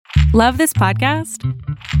Love this podcast?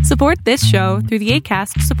 Support this show through the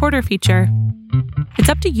Acast supporter feature. It's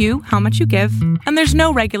up to you how much you give, and there's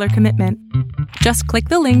no regular commitment. Just click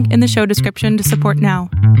the link in the show description to support now.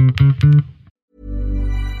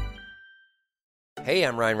 Hey,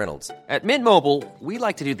 I'm Ryan Reynolds. At Mint Mobile, we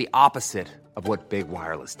like to do the opposite of what Big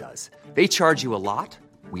Wireless does. They charge you a lot,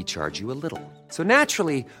 we charge you a little. So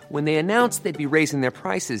naturally, when they announced they'd be raising their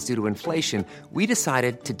prices due to inflation, we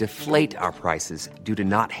decided to deflate our prices due to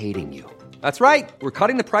not hating you. That's right. We're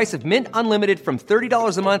cutting the price of Mint Unlimited from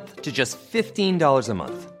 $30 a month to just $15 a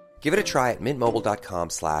month. Give it a try at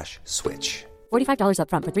mintmobile.com/switch. $45 up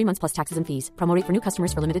front for 3 months plus taxes and fees. Promo rate for new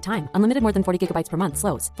customers for limited time. Unlimited more than 40 gigabytes per month.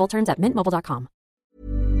 Slows full terms at mintmobile.com.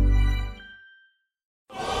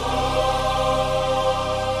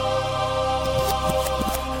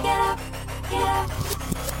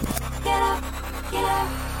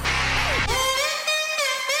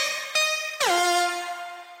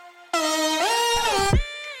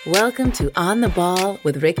 Welcome to On the Ball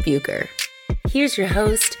with Rick Bucher. Here's your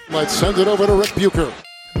host. Let's send it over to Rick Bucher.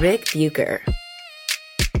 Rick Bucher.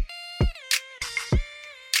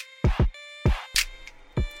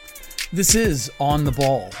 This is On the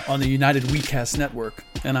Ball on the United WeCast Network,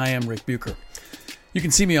 and I am Rick Bucher. You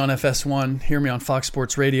can see me on FS1, hear me on Fox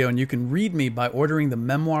Sports Radio, and you can read me by ordering the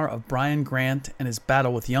memoir of Brian Grant and his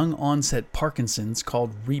battle with young onset Parkinson's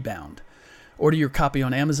called Rebound. Order your copy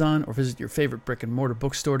on Amazon or visit your favorite brick and mortar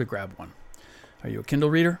bookstore to grab one. Are you a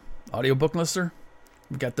Kindle reader? Audiobook listener?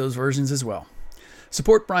 We've got those versions as well.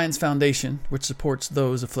 Support Brian's foundation, which supports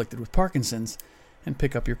those afflicted with Parkinson's, and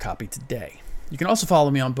pick up your copy today. You can also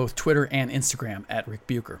follow me on both Twitter and Instagram at Rick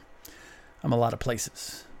Bucher. I'm a lot of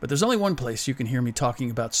places, but there's only one place you can hear me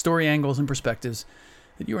talking about story angles and perspectives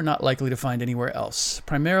that you are not likely to find anywhere else,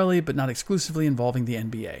 primarily but not exclusively involving the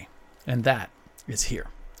NBA, and that is here.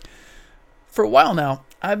 For a while now,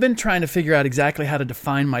 I've been trying to figure out exactly how to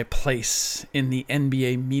define my place in the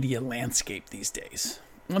NBA media landscape these days.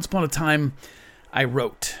 Once upon a time, I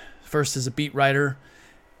wrote, first as a beat writer,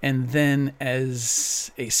 and then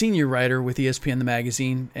as a senior writer with ESPN The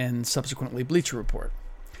Magazine and subsequently Bleacher Report.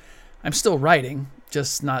 I'm still writing,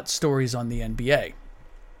 just not stories on the NBA.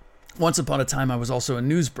 Once upon a time, I was also a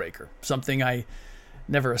newsbreaker, something I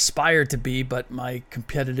never aspired to be, but my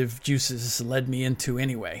competitive juices led me into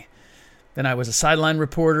anyway. Then I was a sideline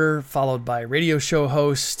reporter, followed by radio show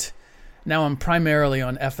host. Now I'm primarily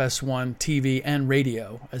on FS1 TV and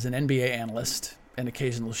radio as an NBA analyst and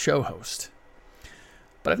occasional show host.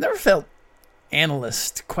 But I've never felt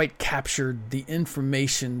analyst quite captured the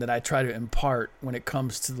information that I try to impart when it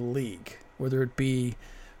comes to the league, whether it be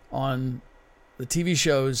on the TV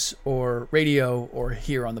shows or radio or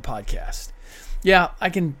here on the podcast. Yeah, I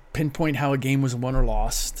can pinpoint how a game was won or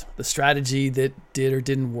lost, the strategy that did or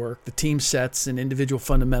didn't work, the team sets and individual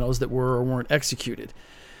fundamentals that were or weren't executed.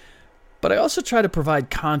 But I also try to provide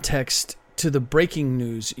context to the breaking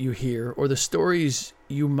news you hear or the stories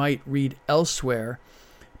you might read elsewhere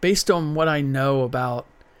based on what I know about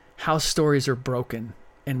how stories are broken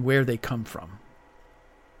and where they come from.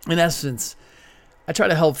 In essence, I try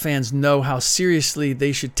to help fans know how seriously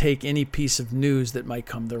they should take any piece of news that might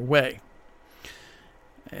come their way.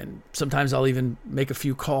 And sometimes I'll even make a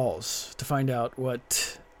few calls to find out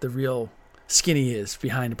what the real skinny is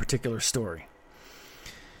behind a particular story.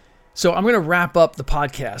 So I'm going to wrap up the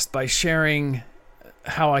podcast by sharing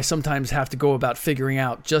how I sometimes have to go about figuring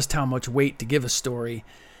out just how much weight to give a story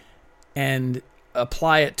and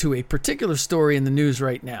apply it to a particular story in the news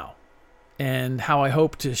right now, and how I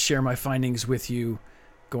hope to share my findings with you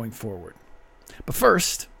going forward. But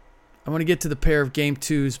first, I want to get to the pair of Game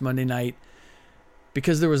 2s Monday night,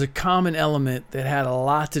 because there was a common element that had a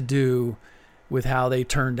lot to do with how they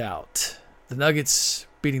turned out. The Nuggets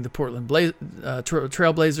beating the Portland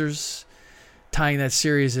Trailblazers, tying that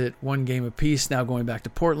series at 1 game apiece, now going back to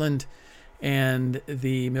Portland, and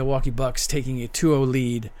the Milwaukee Bucks taking a 2-0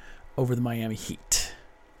 lead over the Miami Heat.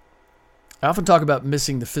 I often talk about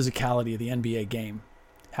missing the physicality of the NBA game,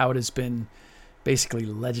 how it has been basically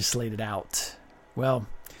legislated out. Well,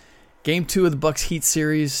 Game 2 of the Bucks Heat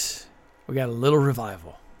series, we got a little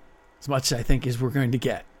revival, as much I think as we're going to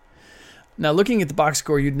get. Now, looking at the box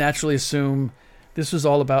score, you'd naturally assume this was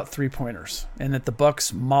all about three-pointers, and that the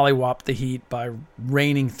Bucks mollywopped the Heat by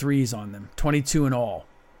raining threes on them, 22 in all,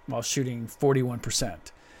 while shooting 41%,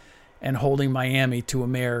 and holding Miami to a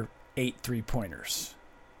mere 8 three-pointers.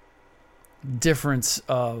 Difference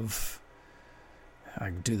of, I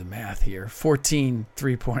can do the math here, 14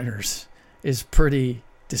 three-pointers is pretty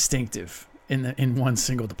distinctive in one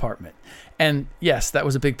single department. And yes, that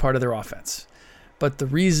was a big part of their offense. But the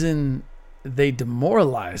reason they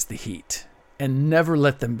demoralized the Heat and never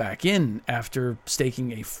let them back in after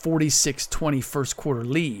staking a 46-20 first quarter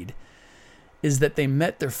lead is that they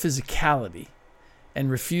met their physicality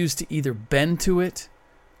and refused to either bend to it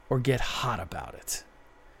or get hot about it.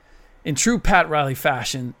 In true Pat Riley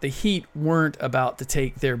fashion, the Heat weren't about to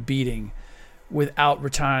take their beating without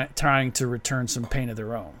trying to return some pain of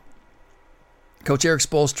their own. Coach Eric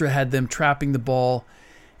Spoelstra had them trapping the ball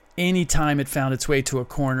anytime it found its way to a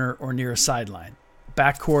corner or near a sideline,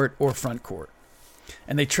 backcourt or front court.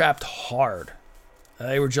 And they trapped hard.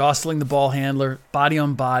 They were jostling the ball handler, body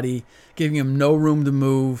on body, giving him no room to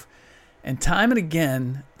move. And time and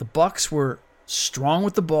again, the Bucks were strong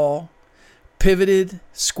with the ball, pivoted,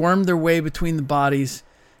 squirmed their way between the bodies,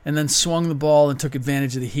 and then swung the ball and took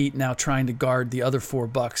advantage of the Heat now trying to guard the other 4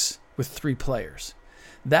 Bucks with 3 players.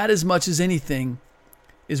 That, as much as anything,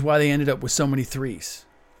 is why they ended up with so many threes,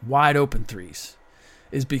 wide open threes,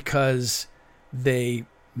 is because they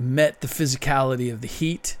met the physicality of the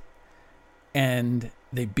Heat and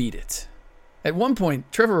they beat it. At one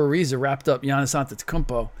point, Trevor Ariza wrapped up Giannis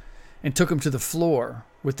Antetokounmpo and took him to the floor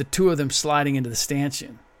with the 2 of them sliding into the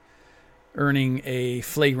stanchion, earning a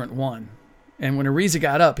flagrant 1. And when Ariza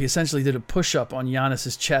got up, he essentially did a push-up on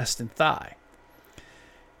Giannis's chest and thigh.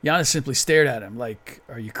 Giannis simply stared at him like,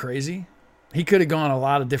 "Are you crazy?" He could have gone a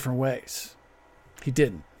lot of different ways. He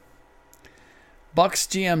didn't. Bucks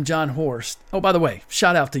GM John Horst. Oh, by the way,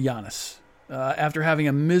 shout out to Giannis. After having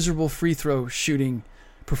a miserable free throw shooting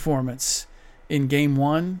performance in Game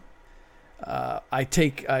 1,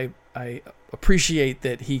 I appreciate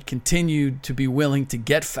that he continued to be willing to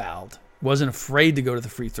get fouled, wasn't afraid to go to the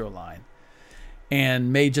free throw line,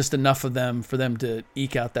 and made just enough of them for them to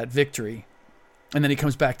eke out that victory. And then he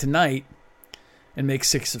comes back tonight and makes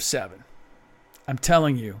 6 of 7. I'm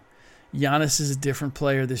telling you, Giannis is a different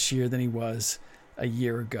player this year than he was a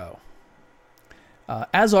year ago.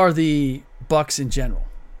 As are the Bucks in general.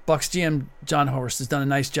 Bucks GM John Horst has done a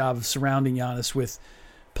nice job of surrounding Giannis with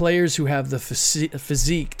players who have the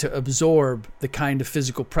physique to absorb the kind of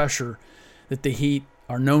physical pressure that the Heat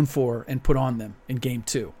are known for and put on them in Game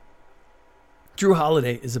 2. Drew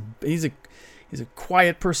Holiday is a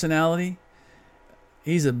quiet personality.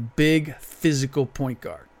 He's a big physical point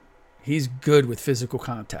guard. He's good with physical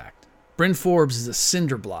contact. Bryn Forbes is a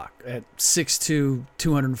cinder block at 6'2",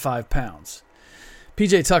 205 pounds.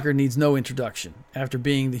 PJ Tucker needs no introduction after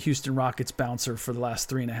being the Houston Rockets bouncer for the last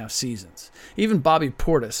 3.5 seasons. Even Bobby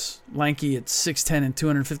Portis, lanky at 6'10" and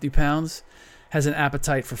 250 pounds, has an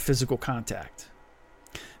appetite for physical contact.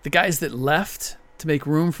 The guys that left to make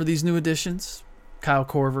room for these new additions, Kyle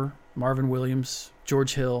Korver, Marvin Williams,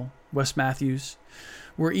 George Hill, Wes Matthews,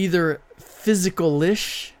 were either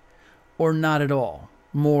physical-ish or not at all,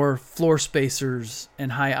 more floor spacers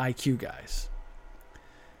and high IQ guys.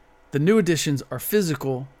 The new additions are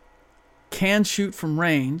physical, can shoot from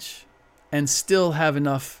range, and still have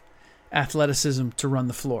enough athleticism to run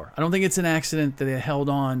the floor. I don't think it's an accident that they held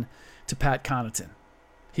on to Pat Connaughton.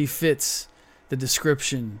 He fits the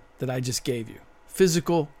description that I just gave you.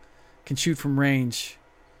 Physical, can shoot from range,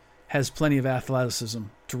 has plenty of athleticism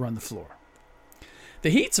to run the floor. The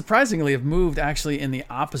Heat, surprisingly, have moved actually in the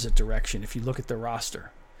opposite direction if you look at their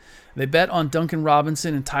roster. They bet on Duncan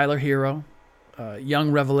Robinson and Tyler Hero,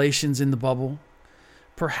 young revelations in the bubble,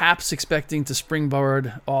 perhaps expecting to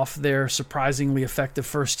springboard off their surprisingly effective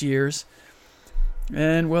first years.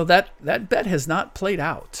 And, well, that bet has not played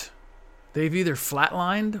out. They've either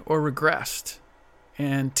flatlined or regressed.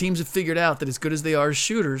 And teams have figured out that as good as they are as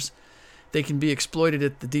shooters, they can be exploited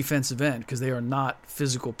at the defensive end because they are not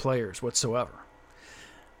physical players whatsoever.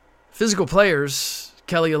 Physical players,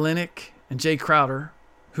 Kelly Olynyk and Jay Crowder,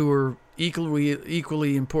 who were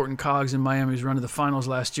equally important cogs in Miami's run to the finals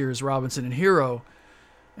last year as Robinson and Hero,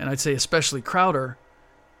 and I'd say especially Crowder,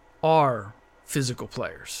 are physical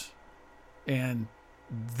players. And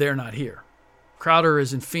they're not here. Crowder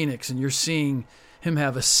is in Phoenix, and you're seeing him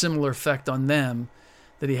have a similar effect on them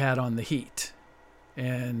that he had on the Heat.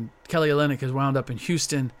 And Kelly Olynyk has wound up in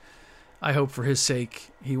Houston. I hope for his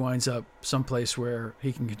sake he winds up someplace where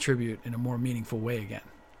he can contribute in a more meaningful way again.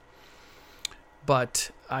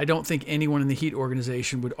 But I don't think anyone in the Heat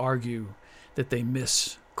organization would argue that they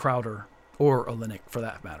miss Crowder or Olynyk for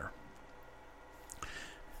that matter.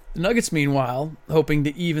 The Nuggets, meanwhile, hoping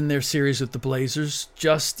to even their series with the Blazers,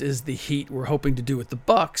 just as the Heat were hoping to do with the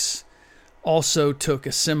Bucks, also took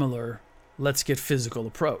a similar let's get physical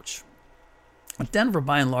approach. Denver,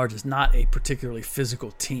 by and large, is not a particularly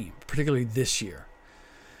physical team, particularly this year.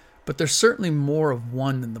 But there's certainly more of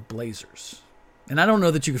one than the Blazers. And I don't know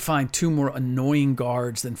that you could find 2 more annoying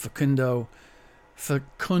guards than Facundo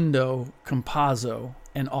Campazzo,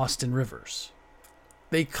 and Austin Rivers.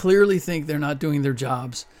 They clearly think they're not doing their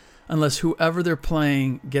jobs unless whoever they're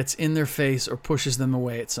playing gets in their face or pushes them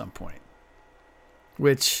away at some point,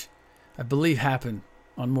 which I believe happened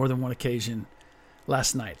on more than one occasion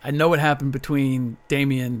last night. I know it happened between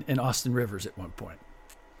Damian and Austin Rivers at one point.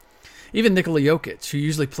 Even Nikola Jokic, who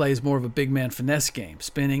usually plays more of a big man finesse game,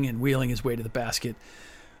 spinning and wheeling his way to the basket,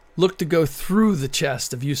 looked to go through the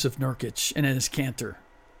chest of Yusuf Nurkic and Enes Kanter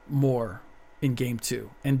more in Game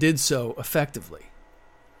 2, and did so effectively.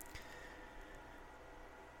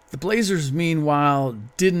 The Blazers, meanwhile,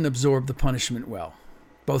 didn't absorb the punishment well.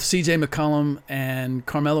 Both C.J. McCollum and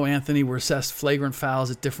Carmelo Anthony were assessed flagrant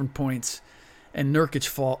fouls at different points, and Nurkic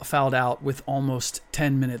fouled out with almost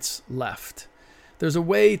 10 minutes left. There's a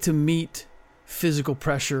way to meet physical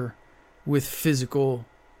pressure with physical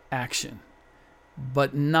action,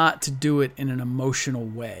 but not to do it in an emotional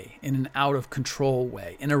way, in an out-of-control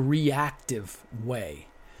way, in a reactive way.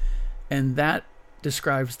 And that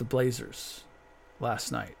describes the Blazers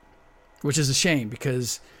last night, which is a shame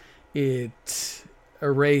because it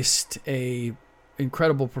erased a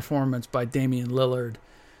incredible performance by Damian Lillard,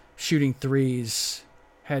 shooting threes,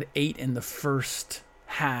 had 8 in the first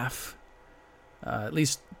half, at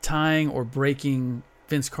least tying or breaking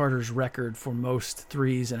Vince Carter's record for most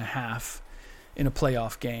threes and a half in a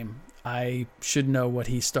playoff game. I should know what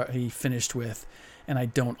he finished with, and I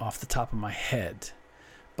don't off the top of my head.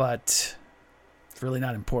 But it's really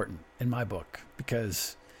not important in my book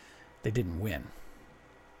because they didn't win.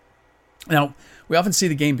 Now, we often see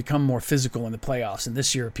the game become more physical in the playoffs, and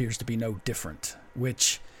this year appears to be no different,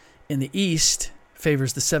 which in the East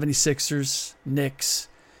favors the 76ers, Knicks,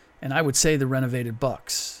 and I would say the renovated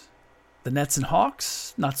Bucks. The Nets and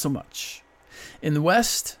Hawks, not so much. In the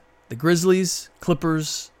West, the Grizzlies,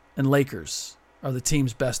 Clippers, and Lakers are the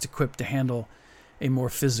teams best equipped to handle a more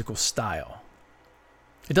physical style.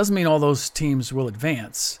 It doesn't mean all those teams will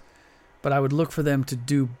advance, but I would look for them to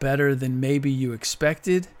do better than maybe you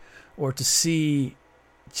expected, or to see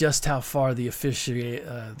just how far the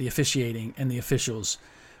officiating and the officials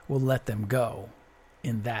will let them go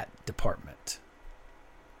in that department.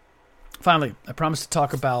 Finally, I promised to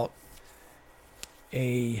talk about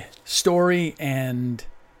a story and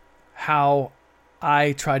how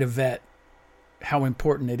I try to vet how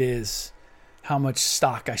important it is, how much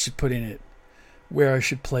stock I should put in it, where I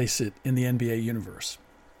should place it in the NBA universe.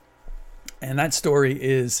 And that story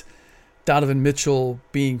is Donovan Mitchell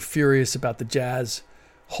being furious about the Jazz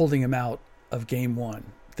holding him out of Game 1,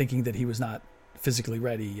 thinking that he was not physically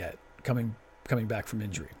ready yet, coming back from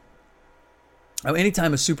injury. Now,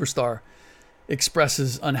 anytime a superstar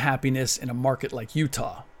expresses unhappiness in a market like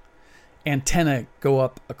Utah, antennae go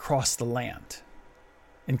up across the land,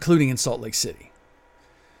 including in Salt Lake City.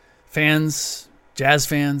 Fans, Jazz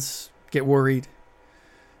fans, get worried.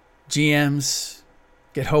 GMs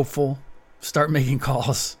get hopeful, start making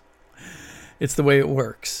calls. It's the way it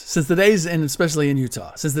works. Since the days, and especially in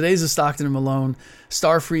Utah, since the days of Stockton and Malone,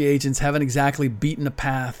 star free agents haven't exactly beaten a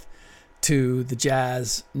path to the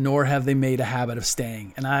Jazz, nor have they made a habit of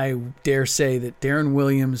staying. And I dare say that Darren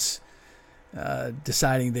Williams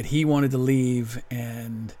deciding that he wanted to leave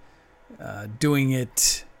and doing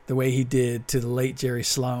it the way he did to the late Jerry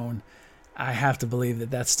Sloan, I have to believe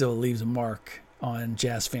that that still leaves a mark on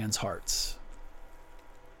Jazz fans' hearts.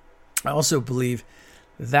 I also believe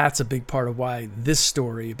that's a big part of why this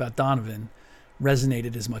story about Donovan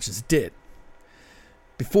resonated as much as it did.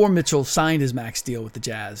 Before Mitchell signed his max deal with the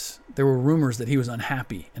Jazz, there were rumors that he was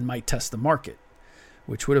unhappy and might test the market,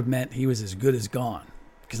 which would have meant he was as good as gone,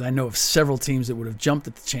 because I know of several teams that would have jumped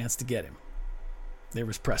at the chance to get him. There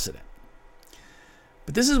was precedent.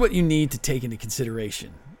 But this is what you need to take into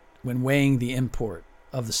consideration when weighing the import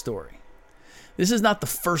of the story. This is not the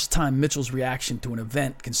first time Mitchell's reaction to an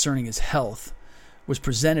event concerning his health was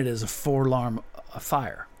presented as a four-alarm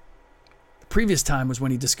fire. The previous time was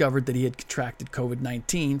when he discovered that he had contracted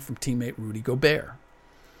COVID-19 from teammate Rudy Gobert.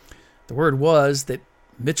 The word was that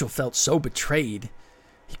Mitchell felt so betrayed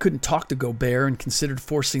he couldn't talk to Gobert and considered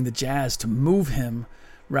forcing the Jazz to move him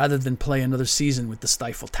rather than play another season with the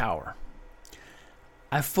Stifle Tower.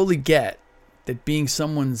 I fully get that being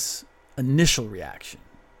someone's initial reaction,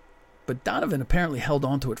 but Donovan apparently held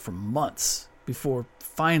on to it for months before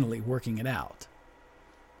finally working it out.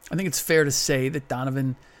 I think it's fair to say that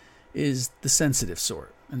Donovan is the sensitive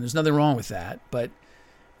sort, and there's nothing wrong with that, but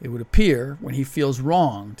it would appear when he feels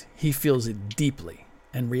wronged, he feels it deeply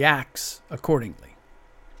and reacts accordingly.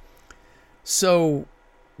 So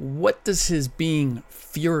what does his being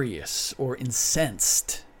furious or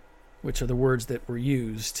incensed, which are the words that were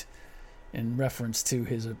used in reference to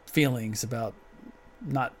his feelings about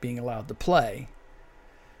not being allowed to play,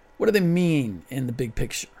 What do they mean in the big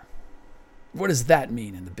picture? What does that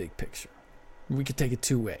mean in the big picture? We could take it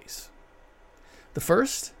two ways. The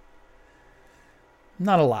first,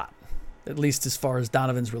 not a lot, at least as far as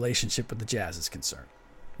Donovan's relationship with the Jazz is concerned.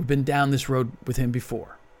 We've been down this road with him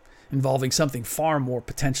before, involving something far more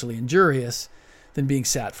potentially injurious than being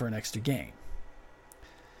sat for an extra game.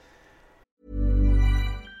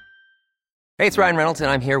 Hey, it's Ryan Reynolds,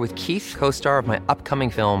 and I'm here with Keith, co-star of my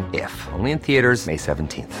upcoming film, If, only in theaters May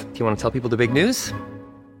 17th. Do you want to tell people the big news?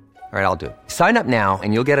 All right, I'll do it. Sign up now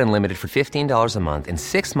and you'll get unlimited for $15 a month and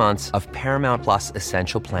 6 months of Paramount Plus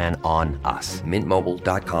Essential Plan on us.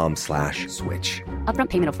 MintMobile.com/switch. Upfront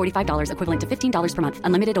payment of $45 equivalent to $15 per month.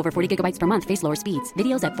 Unlimited over 40 gigabytes per month. Face lower speeds.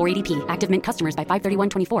 Videos at 480p. Active Mint customers by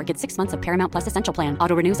 531.24 get 6 months of Paramount Plus Essential Plan.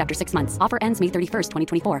 Auto renews after 6 months. Offer ends May 31st,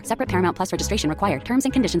 2024. Separate Paramount Plus registration required. Terms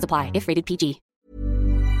and conditions apply if rated PG.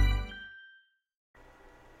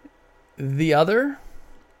 The other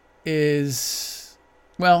is,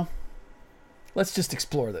 well, let's just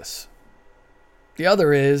explore this. The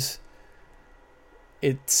other is,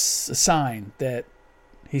 it's a sign that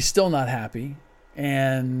he's still not happy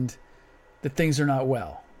and that things are not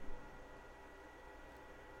well.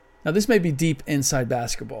 Now, this may be deep inside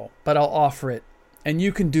basketball, but I'll offer it, and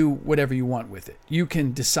you can do whatever you want with it. You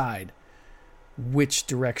can decide which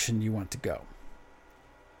direction you want to go.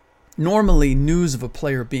 Normally, news of a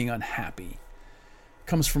player being unhappy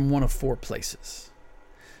comes from one of four places: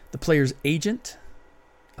 the player's agent,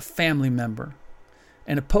 a family member,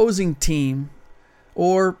 an opposing team,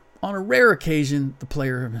 or, on a rare occasion, the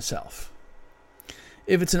player himself.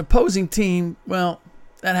 If it's an opposing team, well,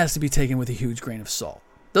 that has to be taken with a huge grain of salt.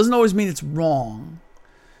 Doesn't always mean it's wrong,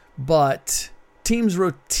 but teams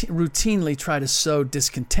routinely try to sow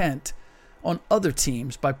discontent on other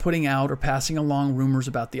teams by putting out or passing along rumors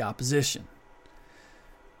about the opposition.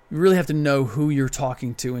 You really have to know who you're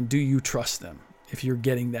talking to and do you trust them if you're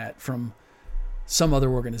getting that from some other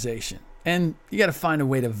organization. And you got to find a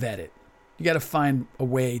way to vet it. You got to find a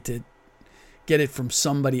way to get it from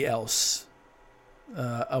somebody else.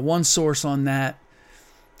 A one source on that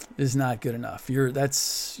is not good enough. You're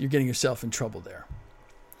getting yourself in trouble there.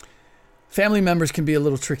 Family members can be a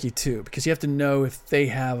little tricky too, because you have to know if they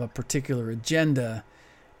have a particular agenda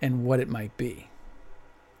and what it might be.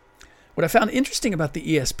 What I found interesting about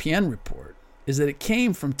the ESPN report is that it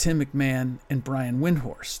came from Tim McMahon and Brian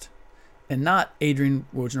Windhorst, and not Adrian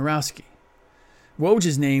Wojnarowski.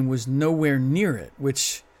 Woj's name was nowhere near it,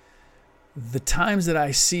 which the times that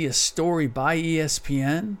I see a story by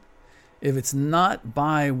ESPN, if it's not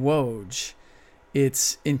by Woj,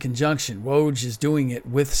 it's in conjunction. Woj is doing it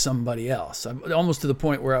with somebody else. I'm almost to the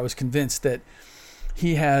point where I was convinced that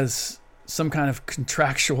he has some kind of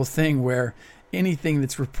contractual thing where anything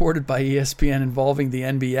that's reported by ESPN involving the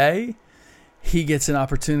NBA, he gets an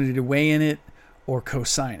opportunity to weigh in it or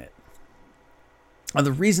co-sign it. Now,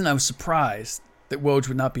 the reason I was surprised that Woj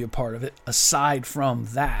would not be a part of it, aside from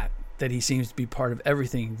that he seems to be part of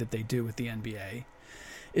everything that they do with the NBA,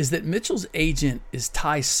 is that Mitchell's agent is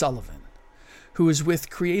Ty Sullivan, who is with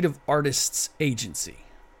Creative Artists Agency.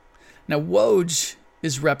 Now, Woj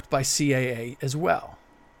is repped by CAA as well.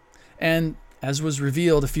 And as was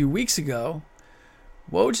revealed a few weeks ago,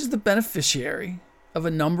 Woj is the beneficiary of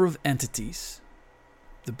a number of entities.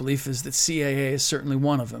 The belief is that CAA is certainly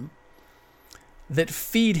one of them, that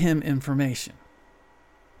feed him information.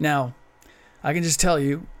 Now, I can just tell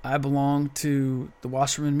you, I belong to the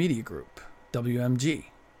Wasserman Media Group, WMG.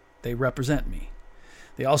 They represent me.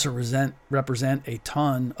 They also represent a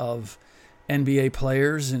ton of NBA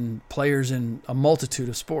players and players in a multitude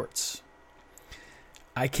of sports.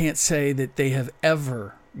 I can't say that they have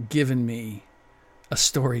ever given me a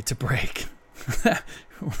story to break.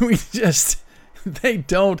 They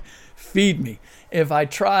don't feed me. If I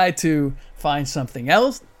try to find something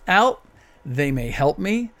else out, they may help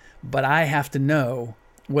me, but I have to know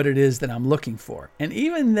what it is that I'm looking for. And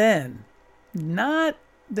even then,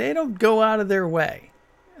 they don't go out of their way.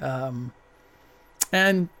 And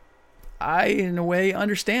I, in a way,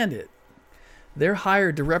 understand it. They're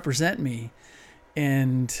hired to represent me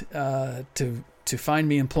and to find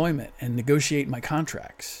me employment and negotiate my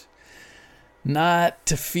contracts, not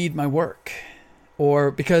to feed my work, or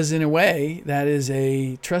because in a way that is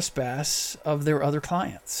a trespass of their other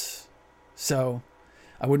clients. So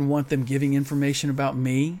I wouldn't want them giving information about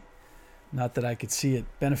me. Not that I could see it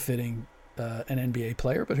benefiting an NBA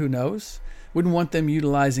player, but who knows? Wouldn't want them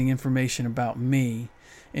utilizing information about me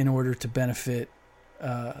in order to benefit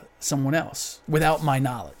someone else, without my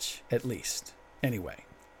knowledge, at least. Anyway,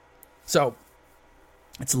 so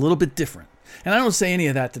it's a little bit different. And I don't say any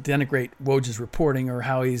of that to denigrate Woj's reporting or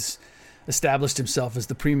how he's established himself as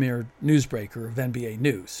the premier newsbreaker of NBA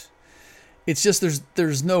news. It's just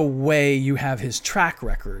there's no way you have his track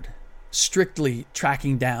record strictly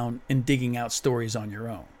tracking down and digging out stories on your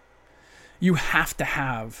own. You have to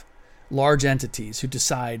have large entities who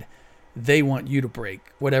decide they want you to break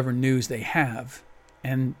whatever news they have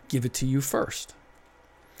and give it to you first.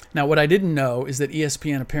 Now, what I didn't know is that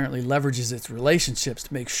ESPN apparently leverages its relationships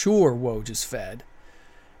to make sure Woj is fed,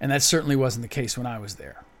 and that certainly wasn't the case when I was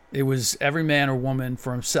there. It was every man or woman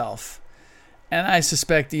for himself, and I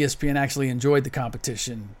suspect ESPN actually enjoyed the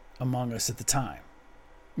competition among us at the time.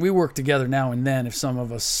 We work together now and then if some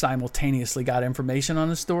of us simultaneously got information on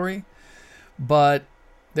a story, but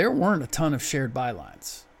there weren't a ton of shared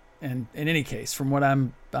bylines. And in any case, from what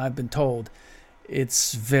I've been told,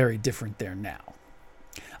 it's very different there now.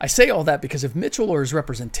 I say all that because if Mitchell or his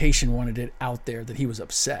representation wanted it out there that he was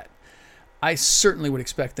upset, I certainly would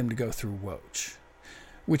expect them to go through Woj.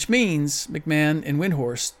 Which means McMahon and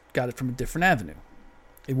Windhorst got it from a different avenue.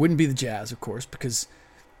 It wouldn't be the Jazz, of course, because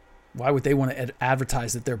why would they want to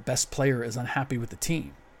advertise that their best player is unhappy with the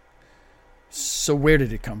team? So where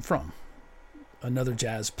did it come from? Another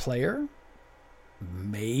Jazz player?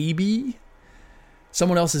 Maybe.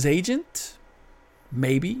 Someone else's agent?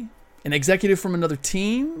 Maybe. An executive from another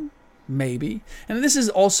team? Maybe. And this is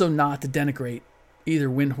also not to denigrate either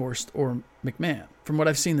Windhorst or McMahon. From what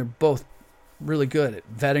I've seen, they're both really good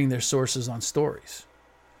at vetting their sources on stories.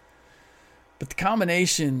 But the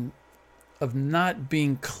combination of not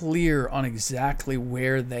being clear on exactly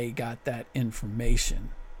where they got that information,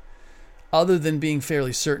 other than being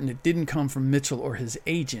fairly certain it didn't come from Mitchell or his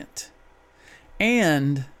agent,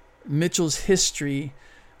 and Mitchell's history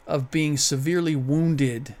of being severely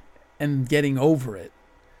wounded and getting over it,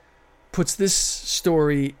 puts this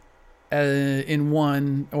story in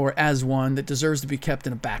one, or as one, that deserves to be kept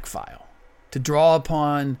in a back file, to draw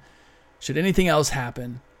upon should anything else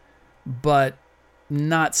happen, but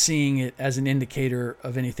not seeing it as an indicator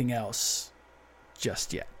of anything else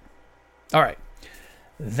just yet. All right,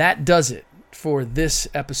 that does it for this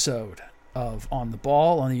episode of On the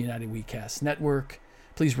Ball on the United WeCast Network.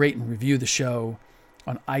 Please rate and review the show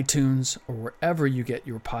on iTunes or wherever you get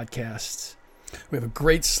your podcasts. We have a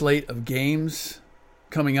great slate of games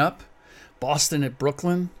coming up. Boston at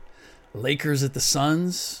Brooklyn, Lakers at the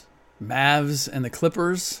Suns, Mavs and the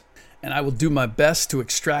Clippers. And I will do my best to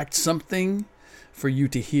extract something for you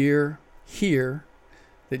to hear here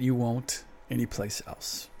that you won't anyplace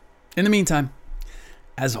else. In the meantime,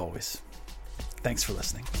 as always, thanks for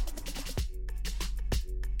listening.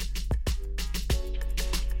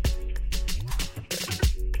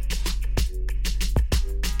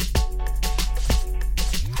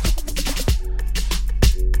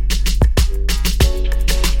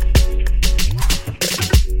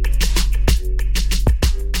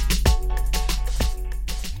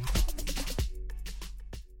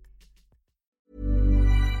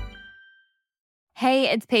 Hey,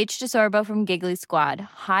 it's Paige DeSorbo from Giggly Squad.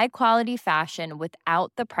 High quality fashion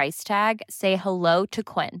without the price tag. Say hello to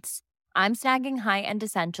Quince. I'm snagging high-end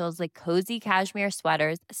essentials like cozy cashmere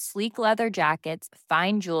sweaters, sleek leather jackets,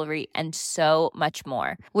 fine jewelry, and so much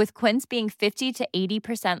more. With Quince being 50 to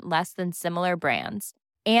 80% less than similar brands.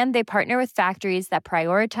 And they partner with factories that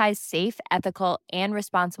prioritize safe, ethical, and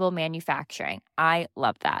responsible manufacturing. I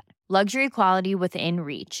love that. Luxury quality within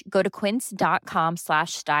reach. Go to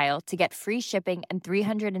quince.com/style to get free shipping and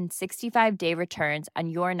 365-day returns on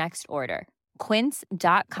your next order.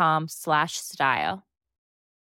 Quince.com/style.